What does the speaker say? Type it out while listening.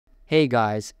Hey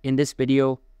guys, in this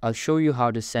video, I'll show you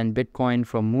how to send Bitcoin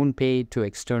from Moonpay to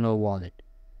external wallet.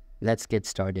 Let's get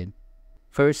started.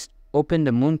 First, open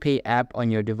the Moonpay app on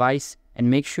your device and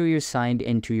make sure you're signed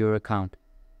into your account.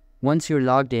 Once you're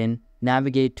logged in,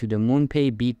 navigate to the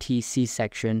Moonpay BTC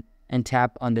section and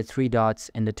tap on the three dots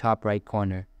in the top right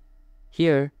corner.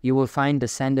 Here, you will find the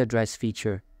Send Address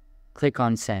feature. Click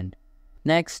on Send.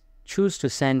 Next, choose to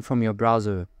send from your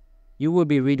browser. You will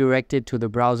be redirected to the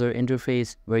browser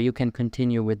interface where you can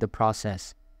continue with the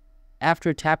process.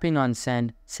 After tapping on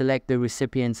Send, select the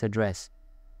recipient's address.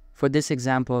 For this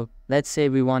example, let's say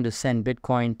we want to send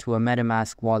Bitcoin to a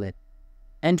MetaMask wallet.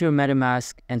 Enter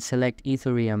MetaMask and select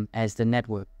Ethereum as the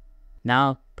network.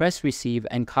 Now, press Receive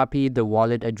and copy the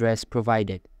wallet address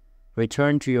provided.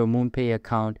 Return to your Moonpay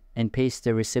account and paste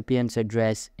the recipient's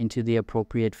address into the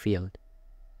appropriate field.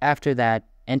 After that,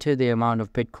 enter the amount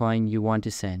of Bitcoin you want to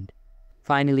send.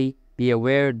 Finally, be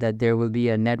aware that there will be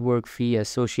a network fee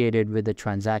associated with the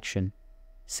transaction.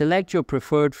 Select your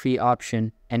preferred fee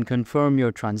option and confirm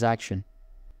your transaction.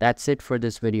 That's it for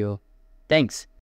this video. Thanks.